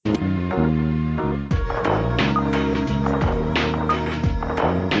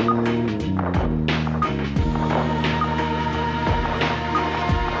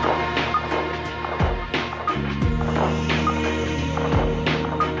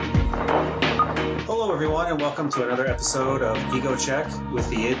everyone, and welcome to another episode of Ego Check with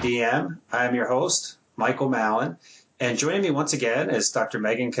the DM. I am your host, Michael Mallon, and joining me once again is Dr.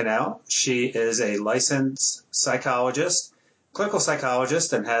 Megan Cannell. She is a licensed psychologist, clinical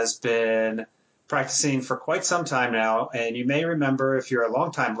psychologist, and has been practicing for quite some time now. And you may remember, if you're a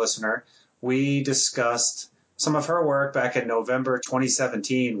longtime listener, we discussed some of her work back in November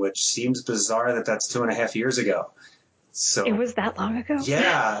 2017, which seems bizarre that that's 2.5 years ago. So it was that long ago?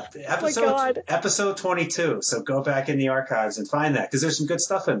 Yeah, episode 22. So go back in the archives and find that, because there's some good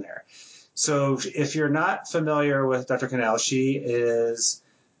stuff in there. So if you're not familiar with Dr. Cannell, she is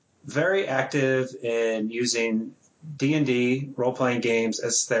very active in using D&D, role-playing games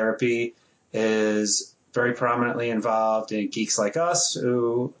as therapy, is very prominently involved in Geeks Like Us,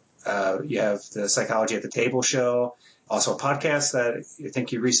 who you have the Psychology at the Table show, also a podcast that I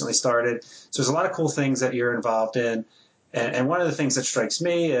think you recently started. So there's a lot of cool things that you're involved in. And one of the things that strikes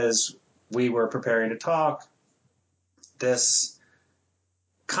me is we were preparing to talk, this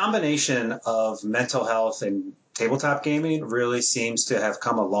combination of mental health and tabletop gaming really seems to have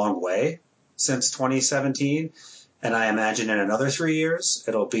come a long way since 2017. And I imagine in another 3 years,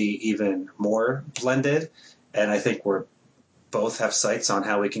 it'll be even more blended. And I think we're both have sights on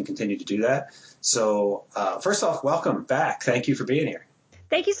how we can continue to do that. So first off, welcome back. Thank you for being here.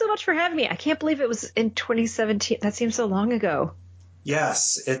 Thank you so much for having me. I can't believe it was in 2017. That seems so long ago.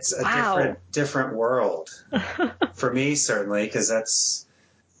 Yes, it's a different world for me, certainly, because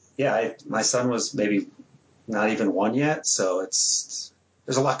my son was maybe not even one yet. So there's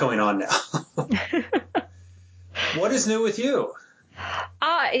a lot going on now. What is new with you?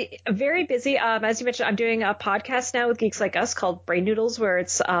 Very busy. As you mentioned, I'm doing a podcast now with Geeks Like Us called Brain Noodles, where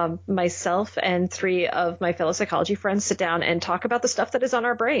it's myself and 3 of my fellow psychology friends sit down and talk about the stuff that is on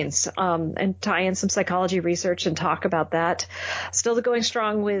our brains, and tie in some psychology research and talk about that. Still going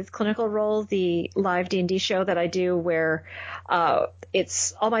strong with Clinical Role, the live D&D show that I do, where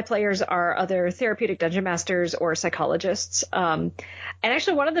it's all my players are other therapeutic dungeon masters or psychologists. And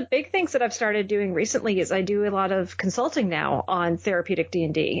actually, one of the big things that I've started doing recently is I do a lot of consulting now on therapeutic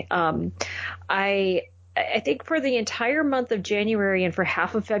D&D. I think for the entire month of January and for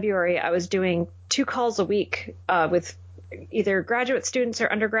half of February, I was doing 2 calls a week with either graduate students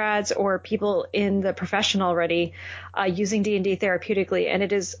or undergrads or people in the profession already using D&D therapeutically. And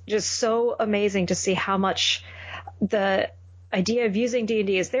it is just so amazing to see how much the idea of using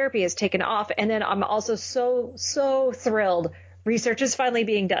D&D as therapy has taken off. And then I'm also so thrilled research is finally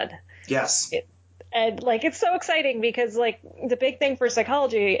being done. Yes. And it's so exciting because the big thing for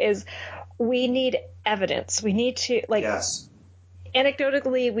psychology is we need evidence. We need to yes.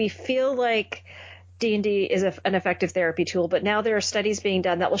 Anecdotally, we feel like D&D is an effective therapy tool, but now there are studies being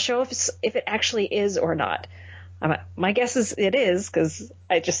done that will show if it actually is or not. My guess is it is because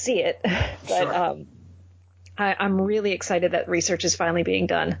I just see it. But sure. I'm really excited that research is finally being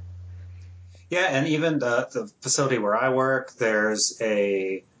done. Yeah, and even the facility where I work, there's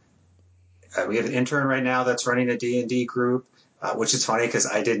we have an intern right now that's running a D&D group, which is funny because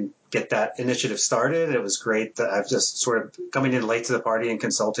I didn't get that initiative started. It was great that I've just sort of coming in late to the party and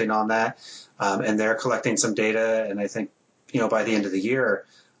consulting on that. And they're collecting some data. And I think, by the end of the year,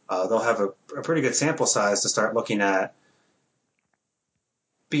 they'll have a pretty good sample size to start looking at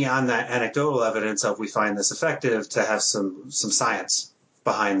beyond that anecdotal evidence of we find this effective to have some science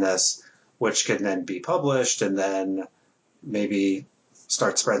behind this, which can then be published and then maybe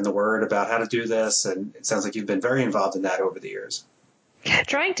start spreading the word about how to do this. And it sounds like you've been very involved in that over the years.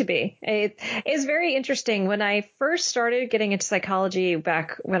 Trying to be. It is very interesting. When I first started getting into psychology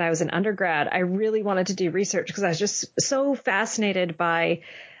back when I was an undergrad, I really wanted to do research because I was just so fascinated by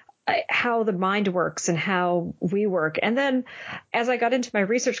how the mind works and how we work. And then as I got into my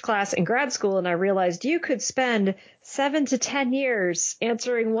research class in grad school and I realized you could spend 7 to 10 years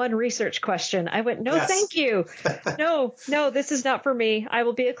answering one research question, I went, no, yes. Thank you. No, this is not for me. I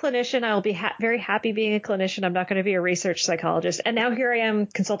will be a clinician. I will be very happy being a clinician. I'm not going to be a research psychologist. And now here I am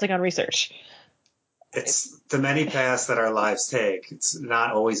consulting on research. It's the many paths that our lives take. It's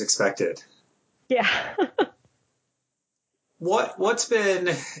not always expected. Yeah. What's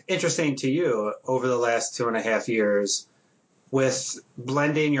been interesting to you over the last 2.5 years with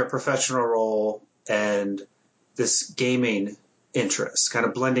blending your professional role and this gaming interest, kind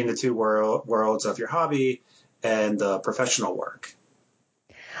of blending the two worlds of your hobby and the professional work?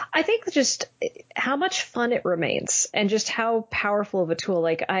 I think just how much fun it remains and just how powerful of a tool.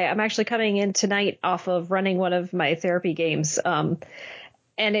 I'm actually coming in tonight off of running one of my therapy games.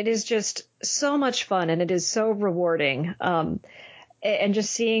 And it is just so much fun and it is so rewarding. And just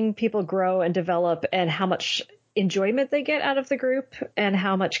seeing people grow and develop and how much enjoyment they get out of the group and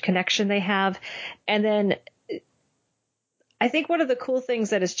how much connection they have. And then I think one of the cool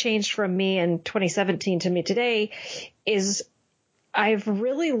things that has changed from me in 2017 to me today is I've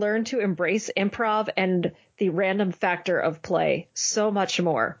really learned to embrace improv and the random factor of play so much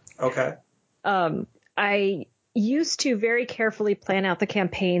more. Okay. I used to very carefully plan out the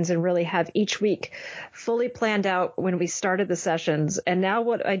campaigns and really have each week fully planned out when we started the sessions. And now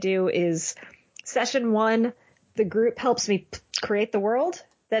what I do is session 1, the group helps me create the world.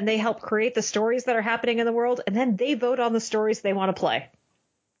 Then they help create the stories that are happening in the world. And then they vote on the stories they want to play.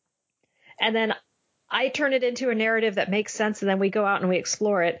 And then I turn it into a narrative that makes sense. And then we go out and we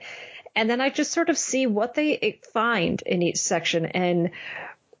explore it. And then I just sort of see what they find in each section. And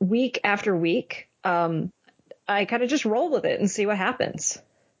week after week, I kind of just roll with it and see what happens.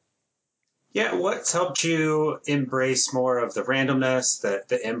 Yeah, what's helped you embrace more of the randomness,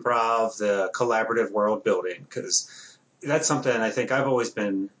 the improv, the collaborative world building? Because that's something I think I've always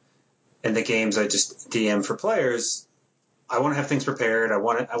been in the games I just DM for players. I want to have things prepared. I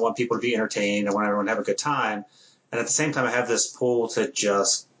want people to be entertained. I want everyone to have a good time. And at the same time, I have this pull to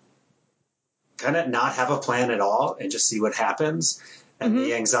just kind of not have a plan at all and just see what happens. And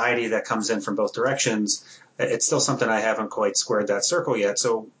the anxiety that comes in from both directions, it's still something I haven't quite squared that circle yet.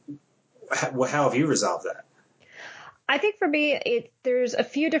 So how have you resolved that? I think for me, there's a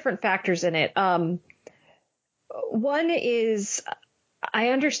few different factors in it. One is I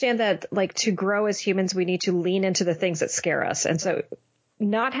understand that, like, to grow as humans, we need to lean into the things that scare us. And so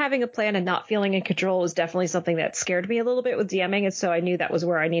not having a plan and not feeling in control was definitely something that scared me a little bit with DMing. And so I knew that was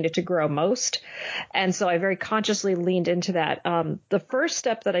where I needed to grow most. And so I very consciously leaned into that. The first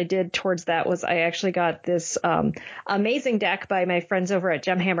step that I did towards that was I actually got this amazing deck by my friends over at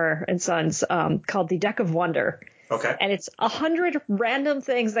Gemhammer and Sons called the Deck of Wonder. Okay. And it's 100 random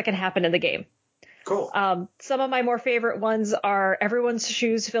things that can happen in the game. Cool. Some of my more favorite ones are everyone's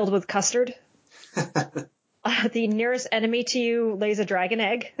shoes filled with custard. The nearest enemy to you lays a dragon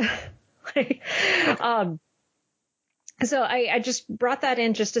egg. So I just brought that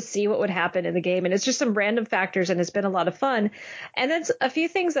in just to see what would happen in the game. And it's just some random factors, and it's been a lot of fun. And then a few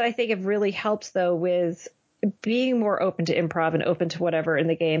things that I think have really helped, though, with being more open to improv and open to whatever in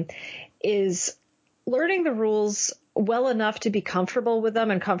the game is learning the rules well enough to be comfortable with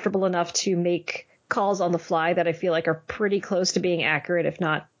them and comfortable enough to make calls on the fly that I feel like are pretty close to being accurate, if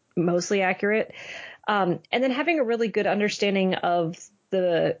not mostly accurate. And then having a really good understanding of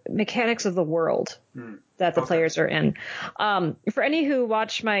the mechanics of the world that the players are in. For any who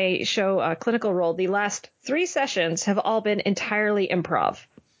watch my show, Clinical Role, the last 3 sessions have all been entirely improv.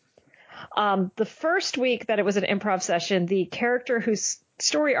 The first week that it was an improv session, the character whose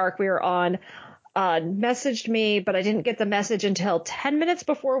story arc we were on messaged me, but I didn't get the message until 10 minutes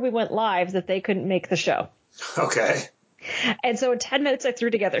before we went live that they couldn't make the show. Okay. And so in 10 minutes, I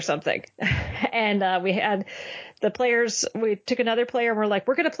threw together something. And we had the players, we took another player and we're like,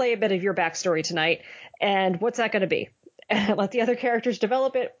 we're going to play a bit of your backstory tonight. And what's that going to be? And let the other characters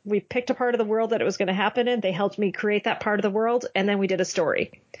develop it. We picked a part of the world that it was going to happen in. They helped me create that part of the world. And then we did a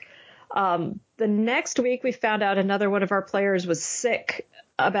story. The next week, we found out another one of our players was sick.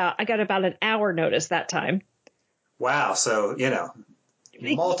 I got about an hour notice that time. Wow. So,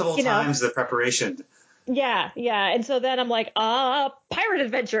 multiple times the preparation. Yeah. And so then I'm like, pirate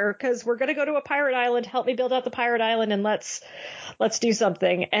adventure, because we're going to go to a pirate island. Help me build out the pirate island and let's do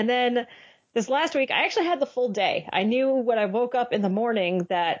something. And then this last week, I actually had the full day. I knew when I woke up in the morning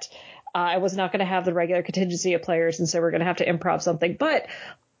that I was not going to have the regular contingency of players. And so we're going to have to improv something. But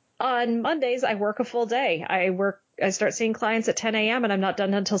on Mondays, I work a full day. I start seeing clients at 10 a.m. and I'm not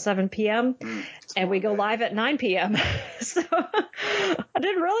done until 7 p.m. And we go live at 9 p.m. So I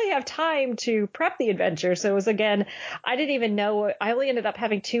didn't really have time to prep the adventure. So it was, again, I didn't even know. I only ended up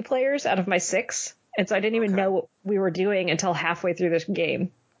having 2 players out of my 6. And so I didn't even know what we were doing until halfway through this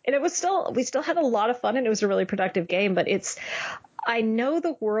game. And we still had a lot of fun, and it was a really productive game. But I know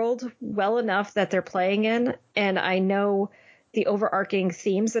the world well enough that they're playing in, and I know the overarching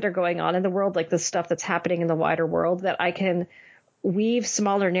themes that are going on in the world, like the stuff that's happening in the wider world, that I can weave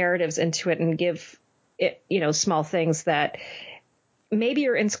smaller narratives into it and give it, small things that maybe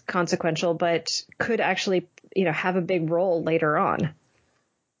are inconsequential, but could actually, have a big role later on.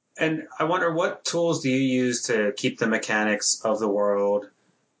 And I wonder, what tools do you use to keep the mechanics of the world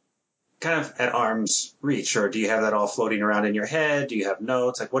kind of at arm's reach? Or do you have that all floating around in your head? Do you have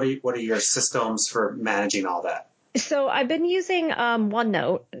notes? Like, what are your systems for managing all that? So I've been using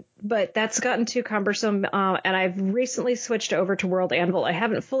OneNote, but that's gotten too cumbersome. And I've recently switched over to World Anvil. I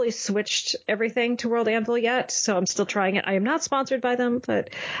haven't fully switched everything to World Anvil yet, so I'm still trying it. I am not sponsored by them,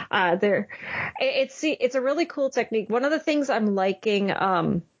 but it's a really cool technique. One of the things I'm liking,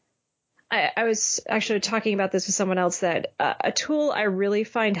 I was actually talking about this with someone else, that a tool I really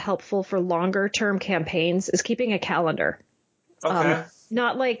find helpful for longer term campaigns is keeping a calendar. Okay.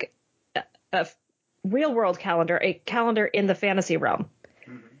 Not like a real world calendar, a calendar in the fantasy realm.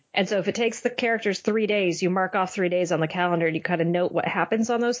 Mm-hmm. And so if it takes the characters 3 days, you mark off 3 days on the calendar and you kind of note what happens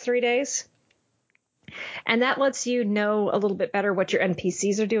on those 3 days. And that lets you know a little bit better what your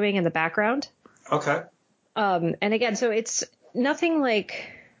NPCs are doing in the background. Okay. And again, so it's nothing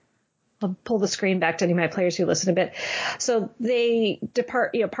like... I'll pull the screen back to any of my players who listen a bit. So they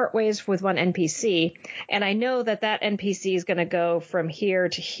part ways with one NPC, and I know that NPC is going to go from here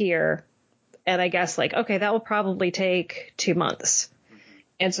to here. And I guess okay, that will probably take 2 months. Mm-hmm.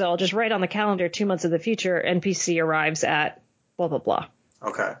 And so I'll just write on the calendar 2 months in the future, NPC arrives at blah, blah, blah.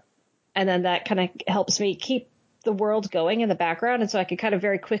 Okay. And then that kind of helps me keep the world going in the background. And so I can kind of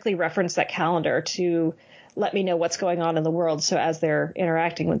very quickly reference that calendar to let me know what's going on in the world. So as they're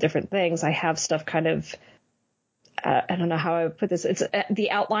interacting with different things, I have stuff kind of, I don't know how I would put this. It's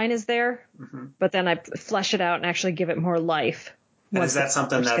the outline is there, mm-hmm. but then I flesh it out and actually give it more life. And is that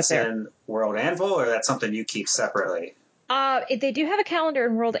something that's in World Anvil, or that's something you keep separately? They do have a calendar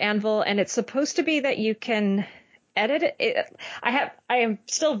in World Anvil, and it's supposed to be that you can edit it. I am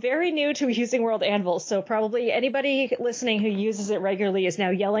still very new to using World Anvil, so probably anybody listening who uses it regularly is now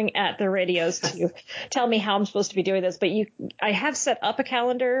yelling at their radios to tell me how I'm supposed to be doing this. But I have set up a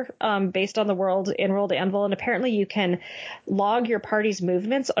calendar based on the world in World Anvil, and apparently you can log your party's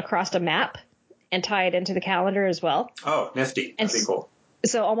movements across a map and tie it into the calendar as well. Oh, nifty. That'd be cool.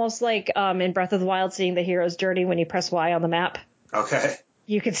 So almost like in Breath of the Wild, seeing the hero's journey when you press Y on the map. Okay.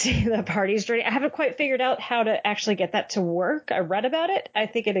 You can see the party's journey. I haven't quite figured out how to actually get that to work. I read about it. I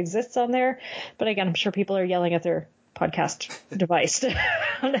think it exists on there. But again, I'm sure people are yelling at their podcast device.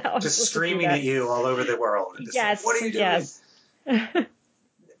 Just screaming at you all over the world. Yes. What are you doing? Yes.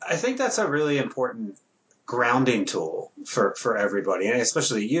 I think that's a really important grounding tool for everybody, and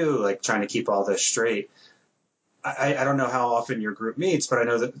especially you, trying to keep all this straight. I don't know how often your group meets, but I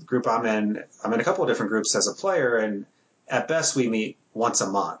know that the group I'm in a couple of different groups as a player, and at best we meet once a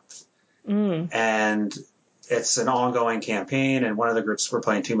month. Mm. And it's an ongoing campaign, and one of the groups we're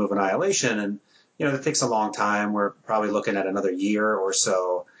playing Tomb of Annihilation, and it takes a long time. We're probably looking at another year or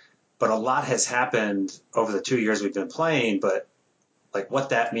so, but a lot has happened over the 2 years we've been playing, but what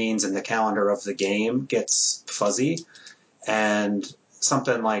that means in the calendar of the game gets fuzzy, and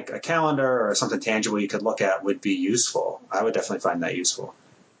something like a calendar or something tangible you could look at would be useful. I would definitely find that useful.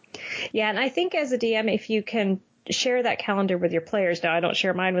 Yeah, and I think as a DM, if you can share that calendar with your players. Now, I don't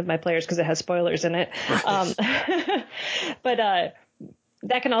share mine with my players because it has spoilers in it. Right. But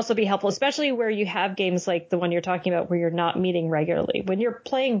that can also be helpful, especially where you have games like the one you're talking about where you're not meeting regularly. When you're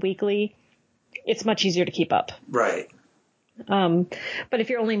playing weekly, it's much easier to keep up. Right. But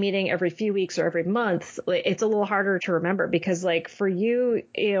if you're only meeting every few weeks or every month, it's a little harder to remember because for you,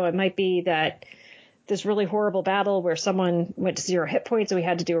 it might be that this really horrible battle where someone went to 0 hit points and we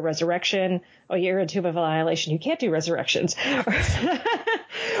had to do a resurrection. Oh, you're in Tomb of Annihilation. You can't do resurrections.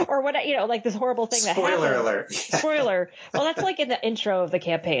 Or what, this horrible thing that happened. Spoiler alert. Spoiler. Well, that's in the intro of the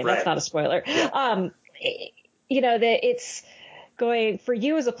campaign. Right. That's not a spoiler. Yeah. It's going for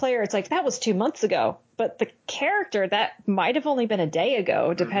you as a player. It's that was 2 months ago, but the character that might have only been a day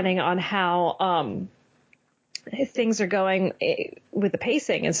ago, depending on how, things are going with the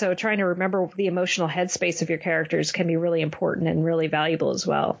pacing. And so trying to remember the emotional headspace of your characters can be really important and really valuable as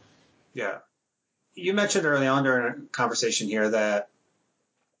well. Yeah. You mentioned early on during a conversation here that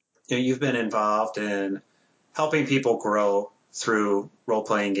you've been involved in helping people grow through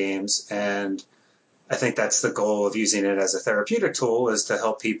role-playing games. And I think that's the goal of using it as a therapeutic tool, is to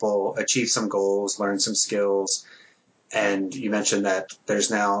help people achieve some goals, learn some skills. And you mentioned that there's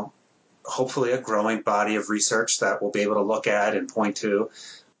now hopefully a growing body of research that we'll be able to look at and point to.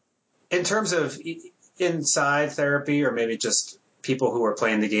 In terms of inside therapy, or maybe just people who are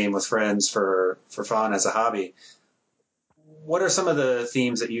playing the game with friends for fun as a hobby, what are some of the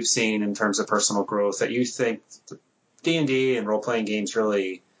themes that you've seen in terms of personal growth that you think D&D and role-playing games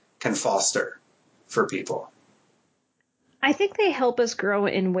really can foster for people? I think they help us grow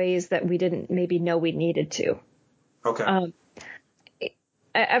in ways that we didn't maybe know we needed to. Okay.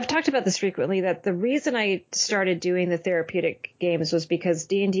 I've talked about this frequently, that the reason I started doing the therapeutic games was because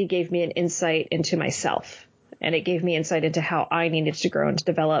D&D gave me an insight into myself, and it gave me insight into how I needed to grow and to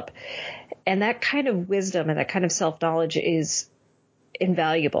develop. And that kind of wisdom and that kind of self-knowledge is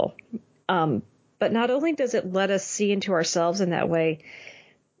invaluable. But not only does it let us see into ourselves in that way,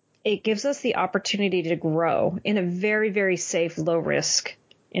 it gives us the opportunity to grow in a very, very safe, low risk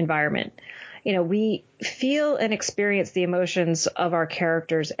environment. We feel and experience the emotions of our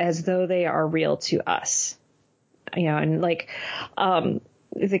characters as though they are real to us. And like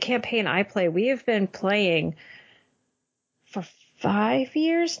the campaign I play, we have been playing for 5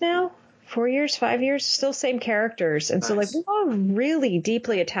 years now. 4 years, 5 years, still same characters. And nice. So like we're all really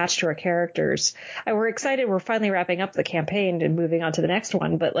deeply attached to our characters. And we're excited. We're finally wrapping up the campaign and moving on to the next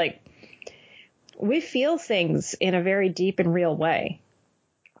one. But like we feel things in a very deep and real way.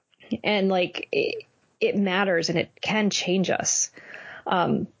 And like it matters and it can change us.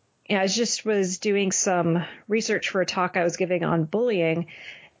 I was doing some research for a talk I was giving on bullying,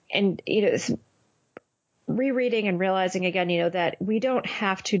 and rereading and realizing again, that we don't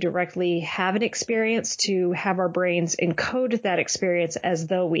have to directly have an experience to have our brains encode that experience as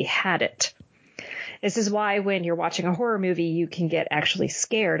though we had it. This is why when you're watching a horror movie, you can get actually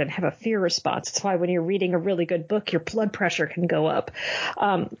scared and have a fear response. It's why when you're reading a really good book, your blood pressure can go up.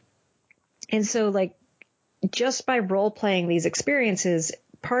 And so like just by role playing these experiences,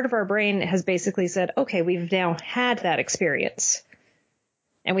 part of our brain has basically said, okay, we've now had that experience.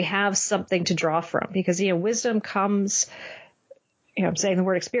 And we have something to draw from because, wisdom comes, I'm saying the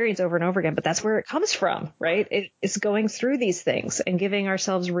word experience over and over again, but that's where it comes from, right? It's going through these things and giving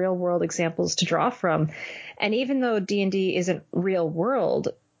ourselves real world examples to draw from. And even though D&D isn't real world,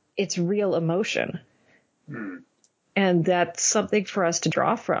 it's real emotion. And that's something for us to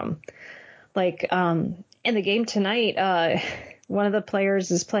draw from. Like, in the game tonight, one of the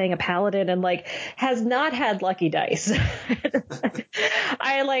players is playing a paladin and like has not had lucky dice.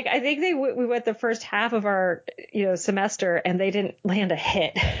 I think we went the first half of our semester and they didn't land a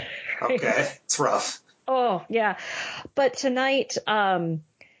hit. Okay, it's rough. Oh yeah, but tonight, through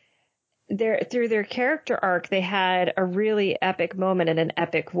their character arc, they had a really epic moment and an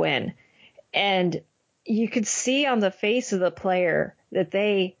epic win, and you could see on the face of the player that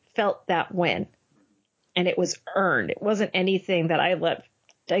they felt that win. And it was earned. It wasn't anything that I let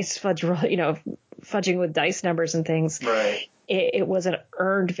dice fudge, fudging with dice numbers and things. Right. It was an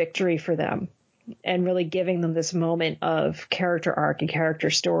earned victory for them and really giving them this moment of character arc and character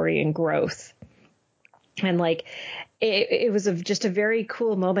story and growth. And like, it was just a very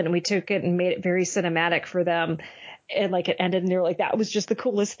cool moment. And we took it and made it very cinematic for them. And like it ended and they were like, that was just the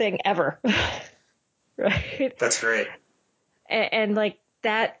coolest thing ever. Right. That's great. And like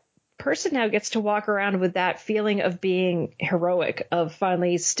that person now gets to walk around with that feeling of being heroic, of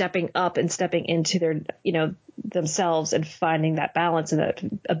finally stepping up and stepping into their, themselves and finding that balance and that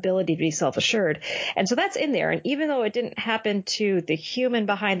ability to be self-assured. And so that's in there. And even though it didn't happen to the human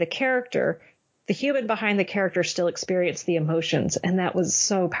behind the character still experienced the emotions. And that was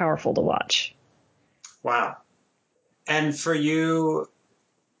so powerful to watch. Wow. And for you,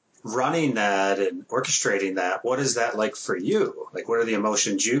 running that and orchestrating that, what is that like for you? Like, what are the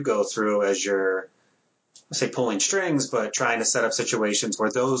emotions you go through as you're, I say pulling strings, but trying to set up situations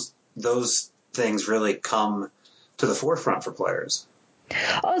where those things really come to the forefront for players?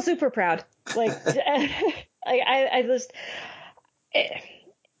 Oh, super proud. Like, I just,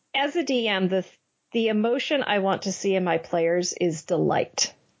 as a DM, the emotion I want to see in my players is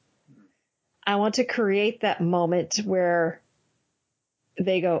delight. I want to create that moment where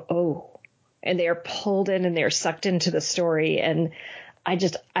they go, oh, and they are pulled in and they're sucked into the story. And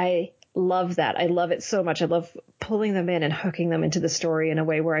I love that. I love it so much. I love pulling them in and hooking them into the story in a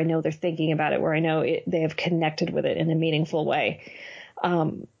way where I know they're thinking about it, where I know they have connected with it in a meaningful way.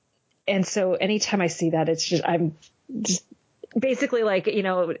 And so anytime I see that, I'm just basically like,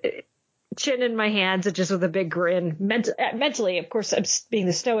 chin in my hands and just with a big grin. Mentally, of course, I'm being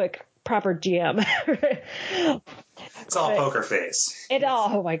the stoic, proper GM. It's all poker face.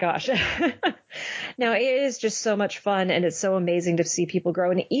 Oh my gosh. Now it is just so much fun and it's so amazing to see people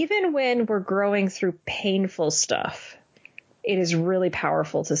grow. And even when we're growing through painful stuff, it is really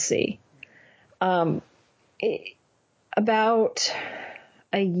powerful to see. About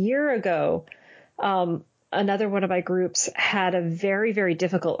a year ago, another one of my groups had a very, very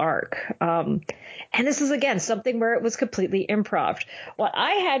difficult arc. And this is, again, something where it was completely improv. What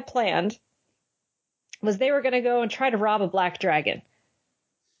I had planned was they were going to go and try to rob a black dragon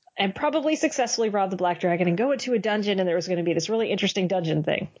and probably successfully rob the black dragon and go into a dungeon. And there was going to be this really interesting dungeon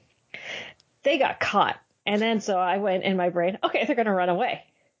thing. They got caught. And then so I went in my brain, okay, they're going to run away.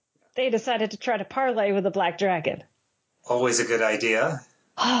 They decided to try to parlay with the black dragon. Always a good idea.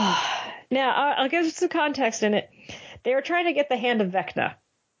 Now, I'll give some context in it. They were trying to get the hand of Vecna.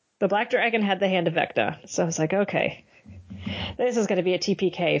 The black dragon had the hand of Vecna. So I was like, okay, this is going to be a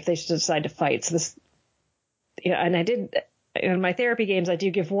TPK if they should decide to fight. So this, and I did in my therapy games, I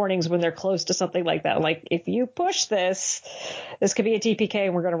do give warnings when they're close to something like that. Like, if you push this could be a TPK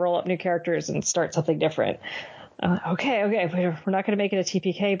and we're going to roll up new characters and start something different. Okay, we're not going to make it a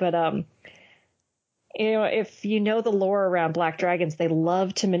TPK, but if you know the lore around black dragons, they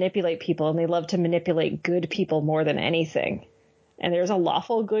love to manipulate people, and they love to manipulate good people more than anything. And there's a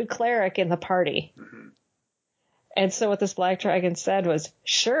lawful good cleric in the party. Mm-hmm. And so what this black dragon said was,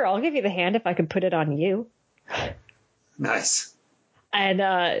 sure, I'll give you the hand if I can put it on you. Nice. And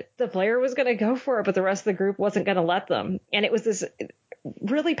the player was going to go for it, but the rest of the group wasn't going to let them. And it was this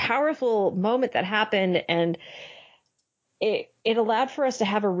really powerful moment that happened, and it allowed for us to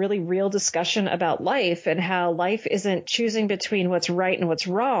have a really real discussion about life and how life isn't choosing between what's right and what's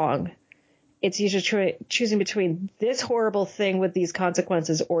wrong. It's usually choosing between this horrible thing with these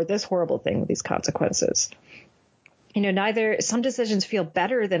consequences or this horrible thing with these consequences. Some decisions feel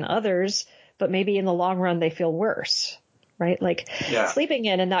better than others, but maybe in the long run they feel worse, right? Like sleeping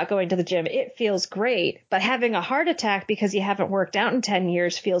in and not going to the gym, it feels great, but having a heart attack because you haven't worked out in 10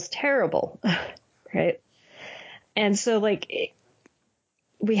 years feels terrible, right? And so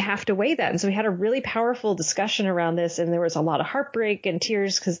we have to weigh that. And so we had a really powerful discussion around this, and there was a lot of heartbreak and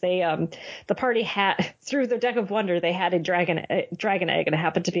tears because the party had, through the deck of wonder, they had a dragon egg, and it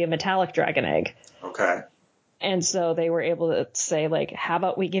happened to be a metallic dragon egg. Okay. And so they were able to say, how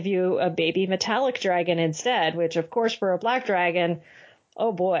about we give you a baby metallic dragon instead, which of course for a black dragon,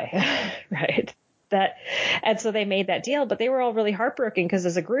 oh boy, right? And so they made that deal, but they were all really heartbroken because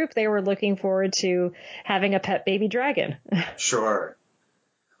as a group, they were looking forward to having a pet baby dragon. Sure.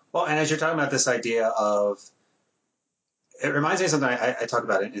 Well, and as you're talking about this idea of, it reminds me of something I talk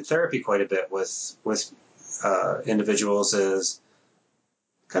about in therapy quite a bit with individuals, is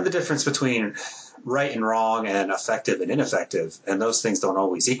kind of the difference between right and wrong and effective and ineffective. And those things don't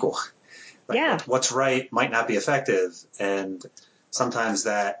always equal. What's right might not be effective. And sometimes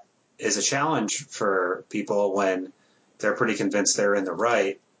that is a challenge for people when they're pretty convinced they're in the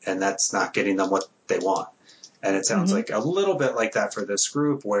right, and that's not getting them what they want. And it sounds like a little bit like that for this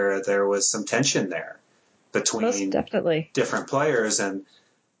group, where there was some tension there between different players. And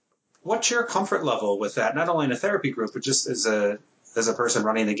what's your comfort level with that? Not only in a therapy group, but just as a person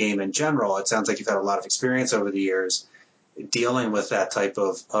running the game in general. It sounds like you've had a lot of experience over the years dealing with that type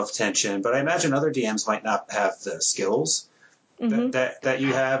of tension. But I imagine other DMs might not have the skills that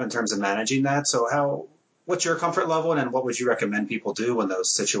you have in terms of managing that. So what's your comfort level, and what would you recommend people do when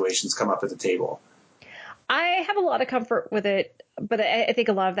those situations come up at the table? I have a lot of comfort with it, but I think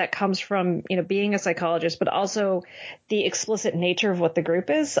a lot of that comes from, being a psychologist, but also the explicit nature of what the group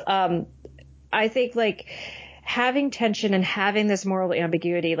is. I think having tension and having this moral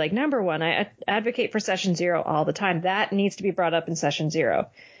ambiguity, number one, I advocate for session 0 all the time. That needs to be brought up in session 0.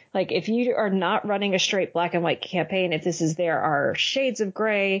 If you are not running a straight black and white campaign, if there are shades of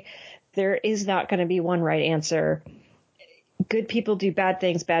gray, there is not going to be one right answer. Good people do bad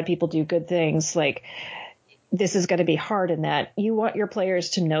things. Bad people do good things. This is going to be hard in that. You want your players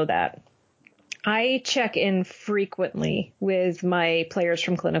to know that. I check in frequently with my players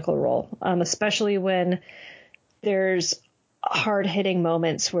from Clinical Role, especially when there's hard-hitting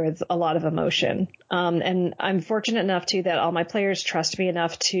moments with a lot of emotion. And I'm fortunate enough, too, that all my players trust me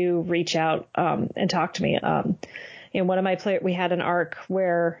enough to reach out and talk to me. One of my players, we had an arc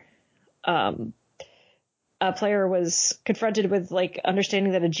where a player was confronted with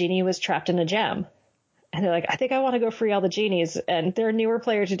understanding that a genie was trapped in a gem. And they're like, I think I want to go free all the genies. And they're a newer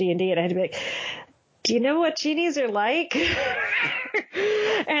player to D&D. And I had to be like, do you know what genies are like?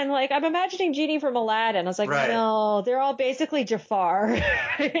 And I'm imagining Genie from Aladdin. I was like, no, they're all basically Jafar.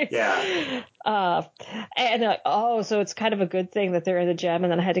 Yeah. So it's kind of a good thing that they're in the gem.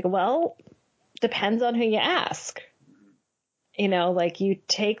 And then I had to go, well, depends on who you ask. You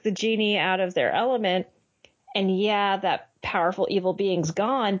take the genie out of their element, and that powerful evil being's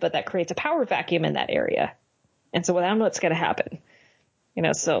gone, but that creates a power vacuum in that area. And so without what's going to happen, and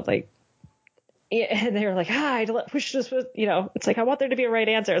they were like, I wish this was, it's I want there to be a right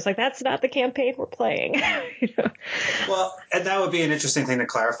answer. It's that's not the campaign we're playing. Well, and that would be an interesting thing to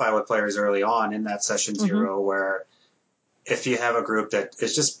clarify with players early on in that session 0, where if you have a group that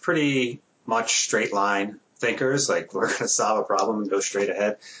is just pretty much straight line thinkers, we're going to solve a problem and go straight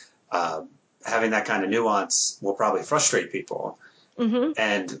ahead, having that kind of nuance will probably frustrate people.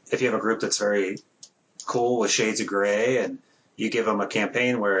 And if you have a group that's very cool with shades of gray, and you give them a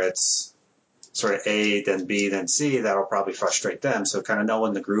campaign where it's sort of A, then B, then C, that'll probably frustrate them. So kind of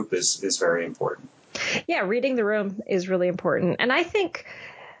knowing the group is very important. Yeah, reading the room is really important. And I think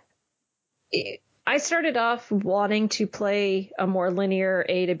I started off wanting to play a more linear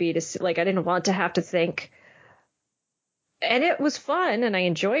A to B to C. Like, I didn't want to have to think. And it was fun and I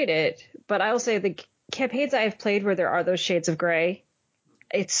enjoyed it. But I will say the campaigns I have played where there are those shades of gray,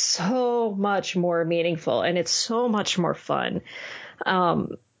 it's so much more meaningful and it's so much more fun.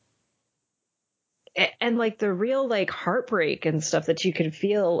 And like the real like heartbreak and stuff that you can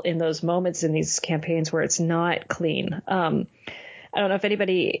feel in those moments in these campaigns where it's not clean. I don't know if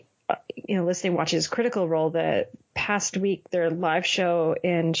anybody, listening watches Critical Role. The past week, their live show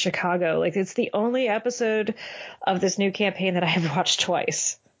in Chicago, like it's the only episode of this new campaign that I have watched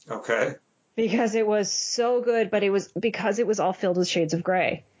twice. Okay. Because it was so good, but it was because it was all filled with shades of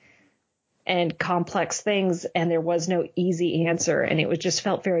gray and complex things, and there was no easy answer, and it was just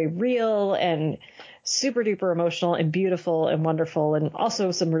felt very real and super duper emotional and beautiful and wonderful, and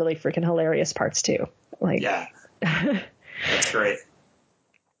also some really freaking hilarious parts too. Like, yeah, that's great.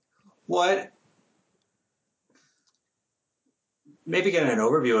 What? Maybe getting an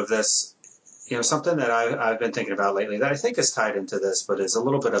overview of this. Something that I've been thinking about lately that I think is tied into this, but is a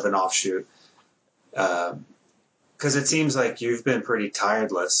little bit of an offshoot. Because it seems like you've been pretty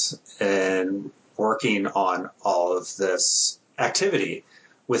tireless in working on all of this activity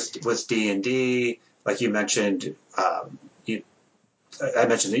with D&D. Like you mentioned, I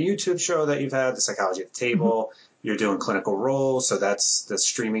mentioned the YouTube show that you've had, the Psychology at the Table. Mm-hmm. You're doing Clinical Role, so that's the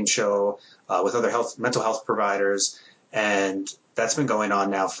streaming show with other mental health providers, and that's been going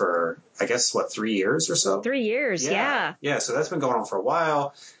on now for, I guess, 3 years or so? 3 years, yeah. Yeah, so that's been going on for a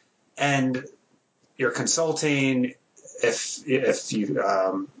while, and you're consulting. If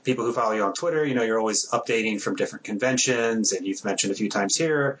you people who follow you on Twitter, you're always updating from different conventions, and you've mentioned a few times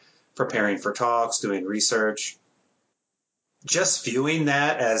here, preparing for talks, doing research. Just viewing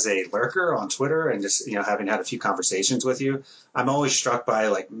that as a lurker on Twitter and just, having had a few conversations with you, I'm always struck by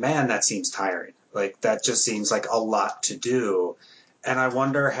like, man, that seems tiring. Like that just seems like a lot to do. And I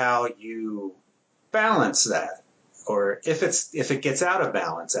wonder how you balance that, or if it gets out of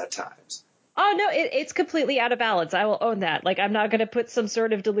balance at times. Oh, no, it's completely out of balance. I will own that. Like, I'm not going to put some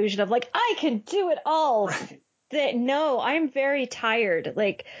sort of delusion of like, I can do it all. Right. No, I'm very tired.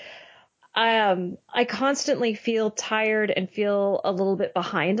 Like, I constantly feel tired and feel a little bit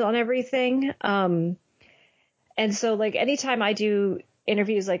behind on everything. And so like anytime I do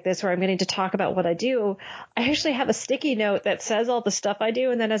interviews like this where I'm getting to talk about what I do, I actually have a sticky note that says all the stuff I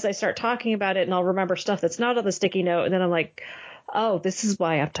do. And then as I start talking about it, and I'll remember stuff that's not on the sticky note. And then I'm like, oh, this is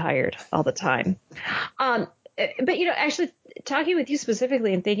why I'm tired all the time. But, actually talking with you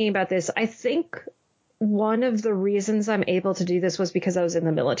specifically and thinking about this, I think one of the reasons I'm able to do this was because I was in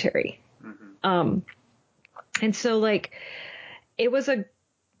the military. Mm-hmm. And so like, it was a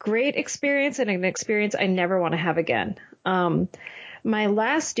great experience and an experience I never want to have again. My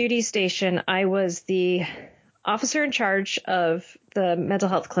last duty station, I was the officer in charge of the mental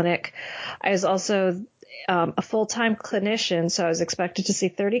health clinic. I was also a full-time clinician, so I was expected to see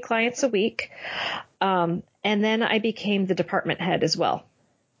 30 clients a week. And then I became the department head as well,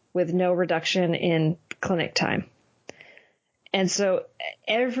 with no reduction in clinic time. And so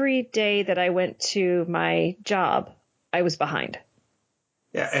every day that I went to my job, I was behind.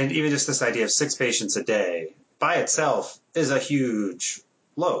 Yeah, and even just this idea of 6 patients a day by itself is a huge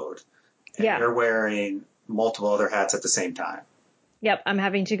load. And yeah. You're wearing multiple other hats at the same time. Yep. I'm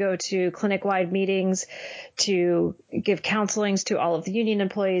having to go to clinic-wide meetings to give counselings to all of the union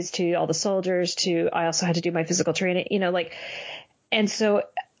employees, to all the soldiers, I also had to do my physical training, and so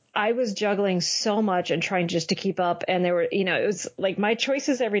I was juggling so much and trying just to keep up. And there were, it was like my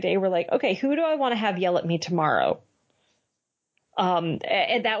choices every day were like, okay, who do I want to have yell at me tomorrow?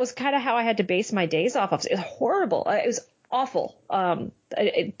 And that was kind of how I had to base my days off of. It was horrible. It was awful.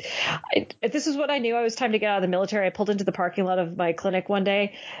 This is what I knew. I was time to get out of the military. I pulled into the parking lot of my clinic one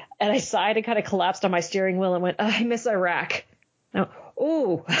day and I sighed and kind of collapsed on my steering wheel and went, oh, I miss Iraq. Now,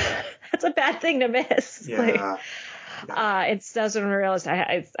 ooh, that's a bad thing to miss. Yeah. And so when I realized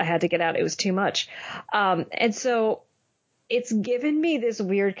I had to get out. It was too much. And so it's given me this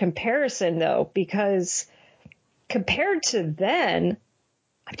weird comparison though, because compared to then,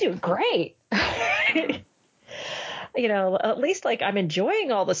 I'm doing great. At least like I'm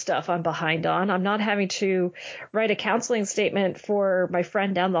enjoying all the stuff I'm behind on. I'm not having to write a counseling statement for my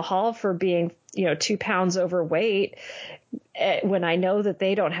friend down the hall for being, 2 pounds overweight when I know that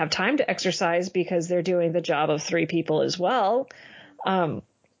they don't have time to exercise because they're doing the job of 3 people as well. I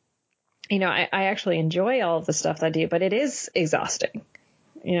actually enjoy all of the stuff that I do, but it is exhausting.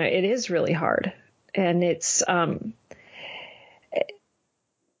 It is really hard. And it's hard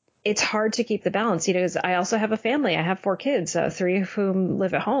to keep the balance, because I also have a family. I have 4 kids, 3 of whom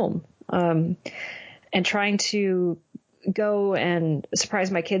live at home. and trying to go and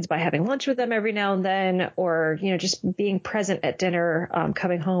surprise my kids by having lunch with them every now and then, or, just being present at dinner,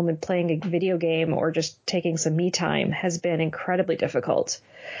 coming home and playing a video game, or just taking some me time has been incredibly difficult.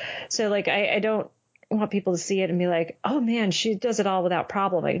 So like, I don't want people to see it and be like, oh man, she does it all without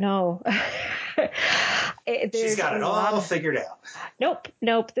problem. Like, no. She's got it all figured out. Nope.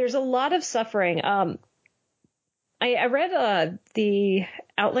 There's a lot of suffering. I read the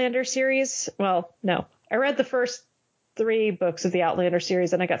Outlander series. Well, no, I read the first 3 books of the Outlander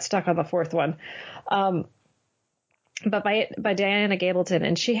series, and I got stuck on the 4th one. But by Diana Gabaldon,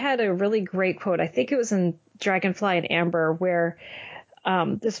 and she had a really great quote. I think it was in Dragonfly and Amber, where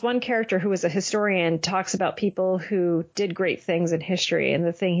this one character who was a historian talks about people who did great things in history, and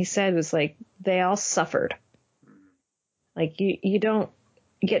the thing he said was like, they all suffered. Like you don't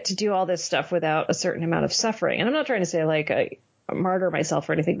get to do all this stuff without a certain amount of suffering. And I'm not trying to say like I martyr myself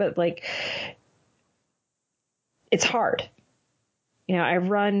or anything, but like, it's hard. I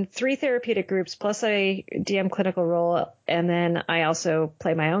run 3 therapeutic groups, plus I DM clinical role, and then I also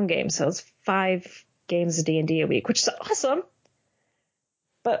play my own game. So it's 5 games of D&D a week, which is awesome.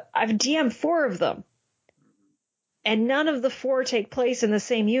 But I've DM'd 4 of them, and none of the 4 take place in the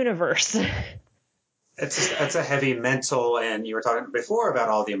same universe. It's a heavy mental, and you were talking before about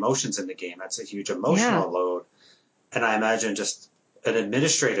all the emotions in the game. That's a huge emotional load. And I imagine just an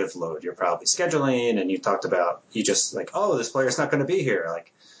administrative load. You're probably scheduling, and you talked about, you just like, oh, this player's not going to be here.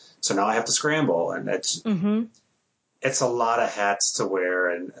 Like, so now I have to scramble, and it's a lot of hats to wear.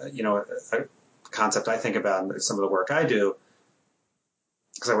 And, a concept I think about in some of the work I do,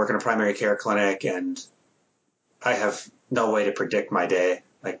 because I work in a primary care clinic, and I have no way to predict my day,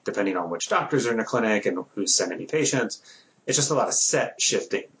 like depending on which doctors are in the clinic and who's sending me patients. It's just a lot of set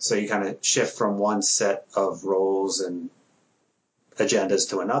shifting. So you kind of shift from one set of roles and agendas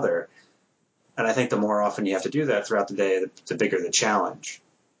to another. And I think the more often you have to do that throughout the day, the bigger the challenge.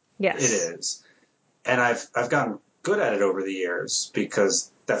 Yes. It is. And I've gotten good at it over the years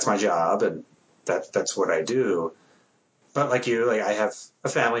because that's my job and that's what I do. But like you, I have a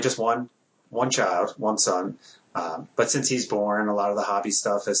family, just one child, one son. But since he's born, a lot of the hobby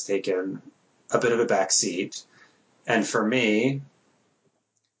stuff has taken a bit of a back seat. And for me,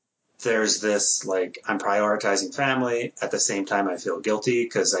 there's this, like, I'm prioritizing family. At the same time, I feel guilty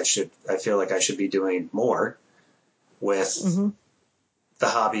because I feel like I should be doing more with the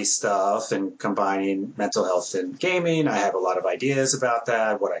hobby stuff and combining mental health and gaming. I have a lot of ideas about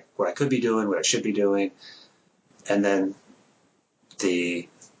that, what I could be doing, what I should be doing. And then the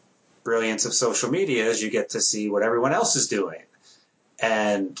brilliance of social media is you get to see what everyone else is doing.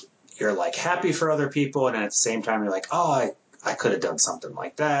 And you're like happy for other people. And then at the same time, you're like, oh, I could have done something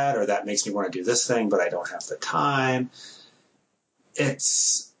like that, or that makes me want to do this thing, but I don't have the time. I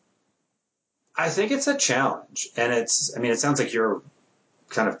think it's a challenge. And it sounds like you're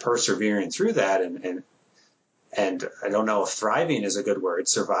kind of persevering through that. And I don't know if thriving is a good word.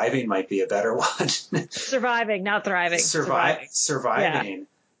 Surviving might be a better one. Surviving, not thriving. Surviving. Yeah.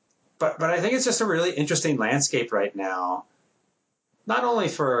 But I think it's just a really interesting landscape right now, not only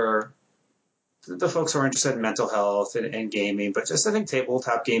for the folks who are interested in mental health and gaming, but just I think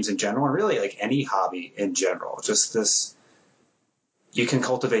tabletop games in general, and really like any hobby in general. Just this, you can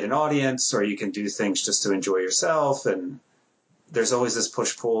cultivate an audience or you can do things just to enjoy yourself. And there's always this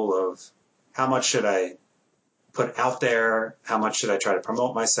push-pull of how much should I put out there? How much should I try to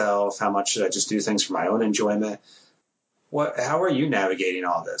promote myself? How much should I just do things for my own enjoyment? How are you navigating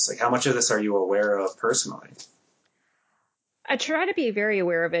all this? Like, how much of this are you aware of personally? I try to be very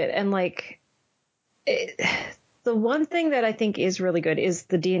aware of it. And the one thing that I think is really good is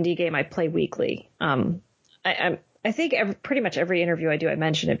the D&D game I play weekly. I think pretty much every interview I do, I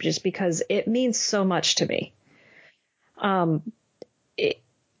mention it just because it means so much to me.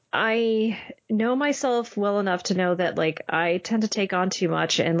 I know myself well enough to know that I tend to take on too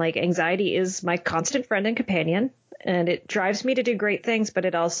much, and anxiety is my constant friend and companion, and it drives me to do great things, but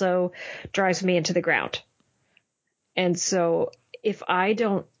it also drives me into the ground. And so if I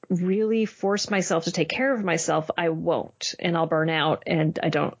don't really force myself to take care of myself, I won't, and I'll burn out, and I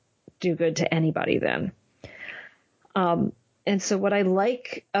don't do good to anybody then. And so what I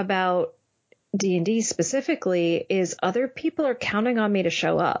like about D&D specifically is other people are counting on me to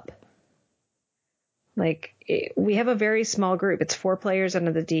show up. We have a very small group. It's 4 players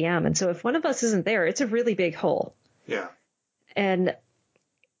under the DM. And so if one of us isn't there, it's a really big hole. Yeah. And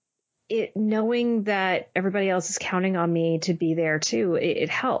knowing that everybody else is counting on me to be there too, it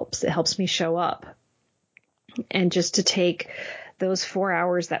helps. It helps me show up. And just to take those 4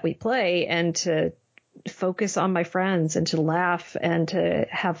 hours that we play and to focus on my friends and to laugh and to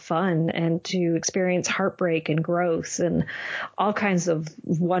have fun and to experience heartbreak and growth and all kinds of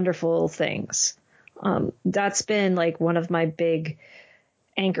wonderful things. That's been like one of my big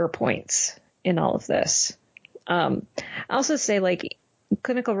anchor points in all of this. I also say like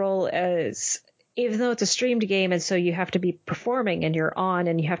Clinical Role is, even though it's a streamed game and so you have to be performing and you're on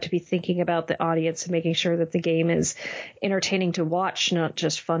and you have to be thinking about the audience and making sure that the game is entertaining to watch, not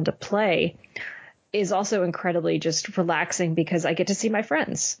just fun to play, is also incredibly just relaxing because I get to see my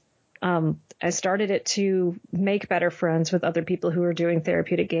friends. I started it to make better friends with other people who are doing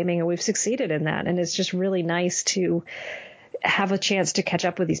therapeutic gaming, and we've succeeded in that. And it's just really nice to have a chance to catch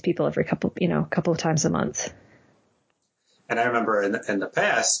up with these people every couple of times a month. And I remember in the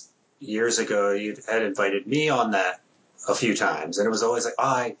past, years ago, you had invited me on that a few times, and it was always like,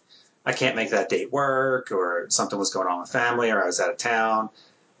 I can't make that date work, or something was going on with family, or I was out of town.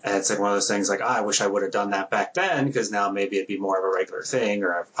 And it's like one of those things like, I wish I would have done that back then, because now maybe it'd be more of a regular thing,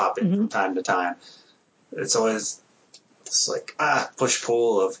 or I've pop in from time to time. It's always like, push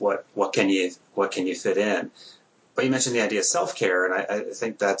pull of what can you fit in. But you mentioned the idea of self-care, and I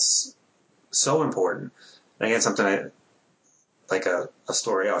think that's so important. And again, something like a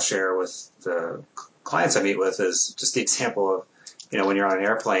story I'll share with the clients I meet with is just the example of, when you're on an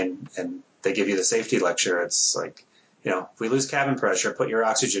airplane and they give you the safety lecture, it's like, if we lose cabin pressure, put your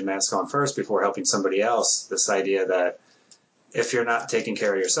oxygen mask on first before helping somebody else. This idea that if you're not taking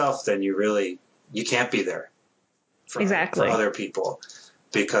care of yourself, then you can't be there for other people,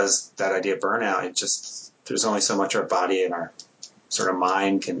 because that idea of burnout, there's only so much our body and our sort of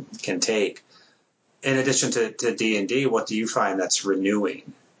mind can take. In addition to D&D, what do you find that's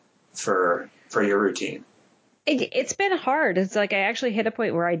renewing for your routine? It's been hard. It's like I actually hit a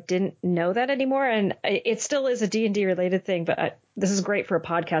point where I didn't know that anymore, and it still is a D&D related thing, but this is great for a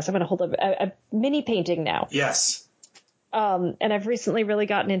podcast. I'm going to hold up a mini painting now. Yes. And I've recently really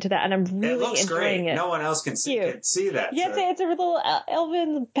gotten into that, and I'm really enjoying it. No one else can see that. Yeah, so. It's a little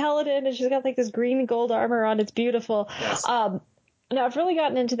elven paladin, and she's got like this green and gold armor on. It's beautiful. Yes. No, I've really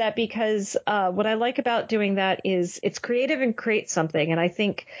gotten into that because what I like about doing that is it's creative and creates something. And I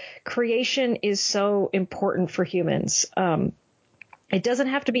think creation is so important for humans. It doesn't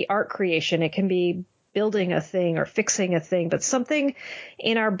have to be art creation. It can be building a thing or fixing a thing. But something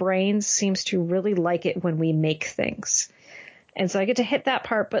in our brains seems to really like it when we make things. And so I get to hit that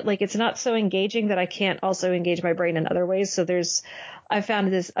part, but like it's not so engaging that I can't also engage my brain in other ways. So I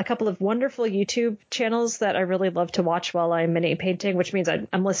found a couple of wonderful YouTube channels that I really love to watch while I'm mini painting, which means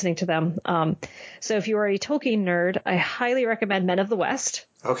I'm listening to them. So if you are a Tolkien nerd, I highly recommend Men of the West.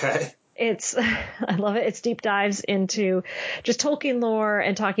 Okay. I love it. It's deep dives into just Tolkien lore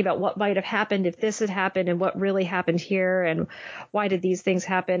and talking about what might have happened if this had happened and what really happened here and why did these things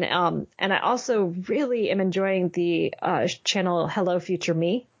happen. And I also really am enjoying the channel Hello Future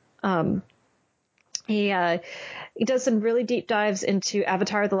Me. He does some really deep dives into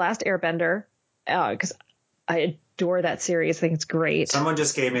Avatar: The Last Airbender, because I adore that series. I think it's great. Someone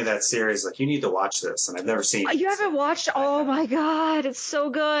just gave me that series. Like, you need to watch this, and I've never seen it. You haven't watched? Oh my God, it's so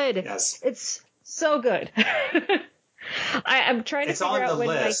good. Yes, it's so good. I'm trying to figure out when it's on the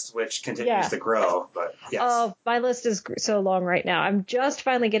list, which continues to grow. But yes. Oh, my list is so long right now. I'm just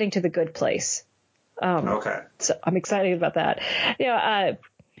finally getting to The Good Place. Okay. So I'm excited about that.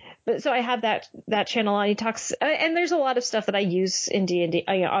 But so I have that channel, and he talks, and there's a lot of stuff that I use in D&D.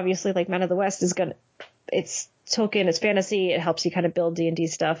 Obviously, like Men of the West it's Tolkien, it's fantasy, it helps you kind of build D&D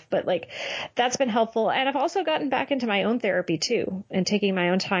stuff, but like that's been helpful. And I've also gotten back into my own therapy too, and taking my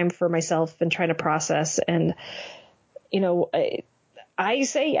own time for myself and trying to process. And I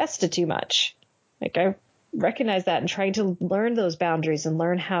say yes to too much. Like I recognize that and trying to learn those boundaries and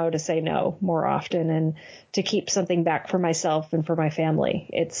learn how to say no more often and to keep something back for myself and for my family.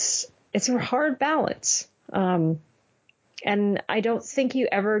 It's a hard balance. And I don't think you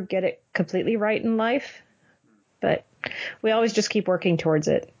ever get it completely right in life, but we always just keep working towards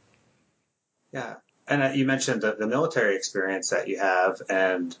it. Yeah. And you mentioned the military experience that you have,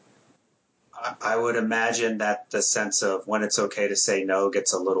 and I would imagine that the sense of when it's okay to say no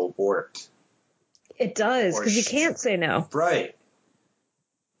gets a little warped. It does, because you can't say no. Right.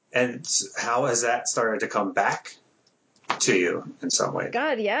 And how has that started to come back to you in some way?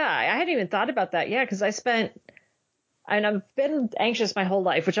 God, yeah. I hadn't even thought about that. Yeah, because I've been anxious my whole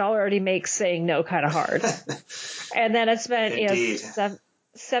life, which already makes saying no kind of hard. And then I spent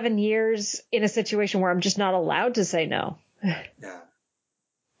 7 years in a situation where I'm just not allowed to say no.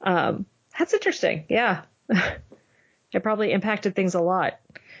 Yeah. That's interesting. Yeah. It probably impacted things a lot.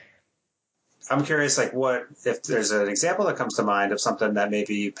 I'm curious, like, what if there's an example that comes to mind of something that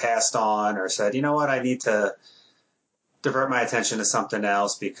maybe you passed on or said, you know what, I need to divert my attention to something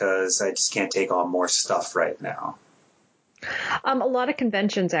else because I just can't take on more stuff right now. A lot of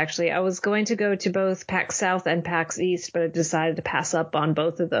conventions, actually. I was going to go to both PAX South and PAX East, but I decided to pass up on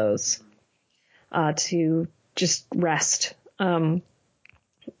both of those to just rest and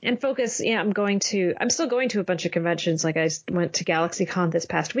focus. Yeah, I'm still going to a bunch of conventions. Like I went to GalaxyCon this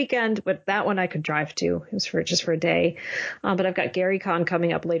past weekend, but that one I could drive to. It was just for a day. But I've got GaryCon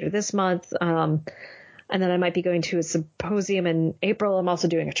coming up later this month. And then I might be going to a symposium in April. I'm also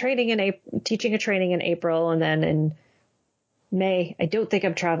doing teaching a training in April. And then in May, I don't think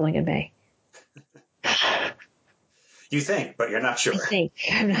I'm traveling in May. You think, but you're not sure.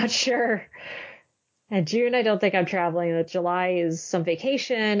 I'm not sure. And June, I don't think I'm traveling. July is some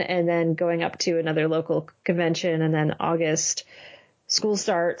vacation and then going up to another local convention. And then August, school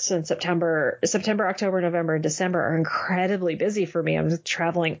starts, and September, October, November, and December are incredibly busy for me. I'm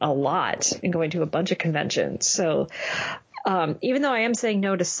traveling a lot and going to a bunch of conventions. So even though I am saying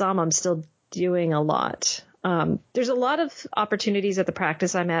no to some, I'm still doing a lot. There's a lot of opportunities at the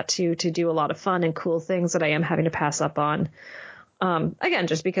practice I'm at to do a lot of fun and cool things that I am having to pass up on. Again,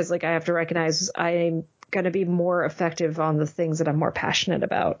 just because like I have to recognize I'm going to be more effective on the things that I'm more passionate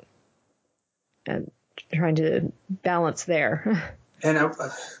about and trying to balance there. And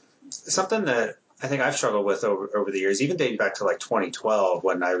something that I think I've struggled with over the years, even dating back to like 2012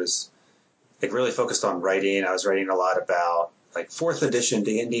 when I was like really focused on writing. I was writing a lot about like 4th edition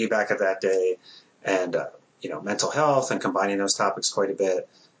D&D back at that day and, mental health and combining those topics quite a bit.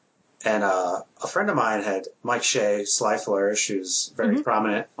 And a friend of mine had Mike Shea, Sly Flourish, who's very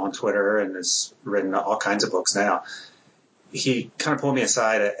prominent on Twitter and has written all kinds of books now. He kind of pulled me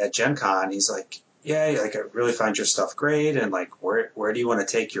aside at Gen Con. He's like, yeah, like I really find your stuff great. And like, where do you want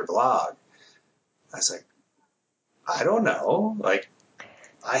to take your blog? I was like, I don't know. Like,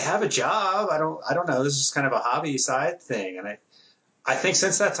 I have a job. I don't know. This is kind of a hobby side thing. And I think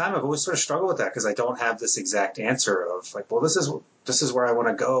since that time, I've always sort of struggled with that because I don't have this exact answer of like, well, this is where I want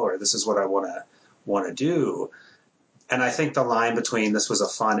to go, or this is what I want to do. And I think the line between this was a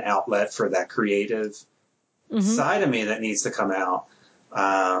fun outlet for that creative side of me that needs to come out,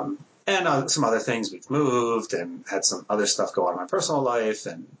 and some other things. We've moved and had some other stuff go on in my personal life,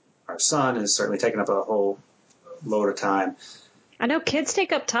 and our son is certainly taking up a whole load of time. I know kids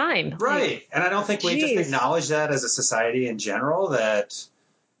take up time. Right. Like, and I don't think we just acknowledge that as a society in general, that,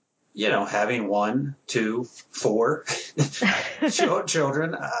 having 1, 2, 4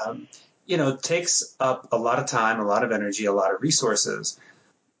 children, takes up a lot of time, a lot of energy, a lot of resources.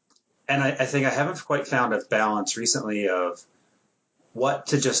 And I think I haven't quite found a balance recently of what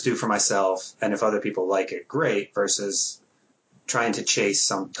to just do for myself. And if other people like it, great, versus trying to chase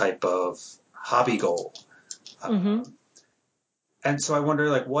some type of hobby goal. And so I wonder,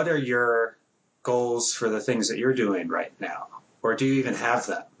 like, what are your goals for the things that you're doing right now? Or do you even have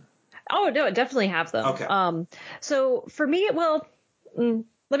them? Oh, no, I definitely have them. Okay. So for me, well,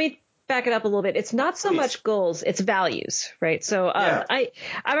 let me back it up a little bit. It's not so much goals, it's values, right? So I'm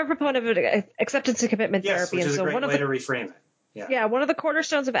a proponent of acceptance and commitment therapy. Which is a great way to reframe it. Yeah, one of the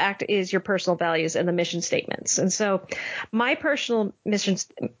cornerstones of ACT is your personal values and the mission statements. And so my personal mission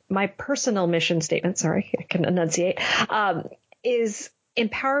statement, sorry, I can enunciate, is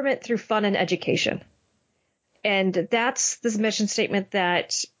empowerment through fun and education. And that's this mission statement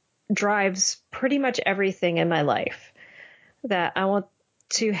that drives pretty much everything in my life. That I want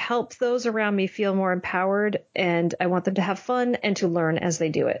to help those around me feel more empowered, and I want them to have fun and to learn as they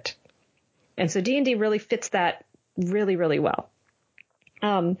do it. And so D&D really fits that really, really well.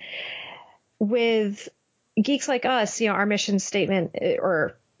 With Geeks Like Us, our mission statement,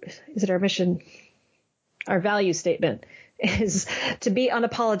 or is it our mission? Our value statement is to be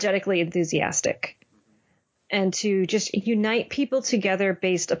unapologetically enthusiastic and to just unite people together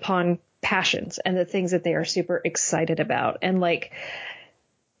based upon passions and the things that they are super excited about. And like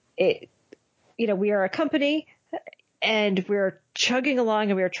it, we are a company and we're chugging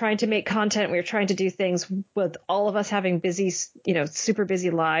along and we're trying to make content. We're trying to do things with all of us having busy, super busy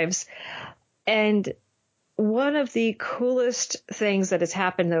lives. And one of the coolest things that has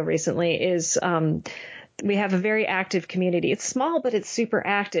happened though recently is, we have a very active community. It's small, but it's super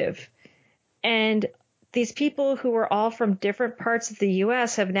active. And these people who are all from different parts of the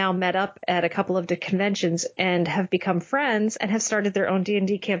U.S. have now met up at a couple of the conventions and have become friends and have started their own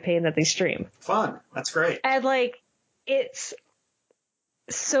D&D campaign that they stream. Fun. That's great. And it's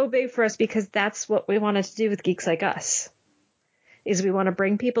so big for us because that's what we wanted to do with Geeks Like Us, is we want to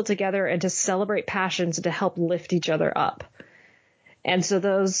bring people together and to celebrate passions and to help lift each other up. And so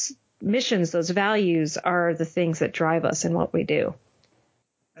those missions, those values are the things that drive us in what we do.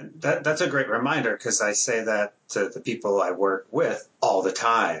 And that's a great reminder, because I say that to the people I work with all the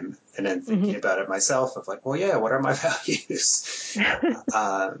time, and then thinking about it myself of like, well, yeah, what are my values?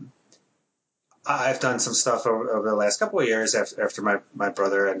 I've done some stuff over the last couple of years after my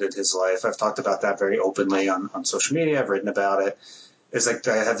brother ended his life. I've talked about that very openly on social media. I've written about it. It's like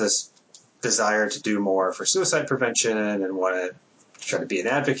I have this desire to do more for suicide prevention and want to try to be an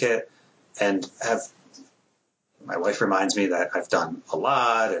advocate, and my wife reminds me that I've done a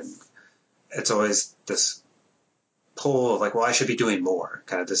lot, and it's always this pull of like, well, I should be doing more,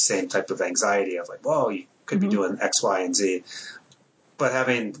 kind of the same type of anxiety of like, well, you could be doing X, Y, and Z. But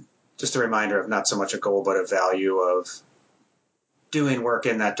having just a reminder of not so much a goal, but a value of doing work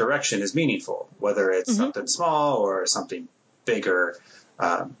in that direction is meaningful, whether it's something small or something bigger.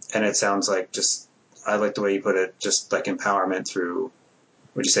 And it sounds like I like the way you put it, just like empowerment through,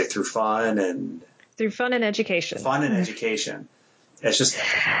 would you say through fun and... Through fun and education. Fun and education. It's just...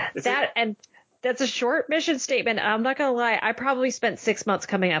 And that's a short mission statement. I'm not going to lie. I probably spent 6 months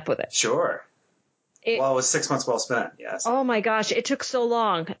coming up with it. Sure. It was 6 months well spent, yes. Oh my gosh, it took so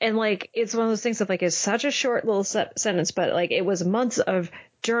long. And like, it's one of those things of like, it's such a short little sentence, but like it was months of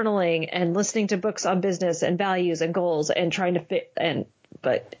journaling and listening to books on business and values and goals and trying to fit.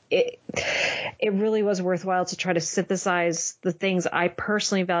 But it really was worthwhile to try to synthesize the things I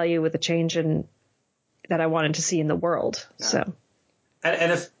personally value with the change that I wanted to see in the world. Yeah. So,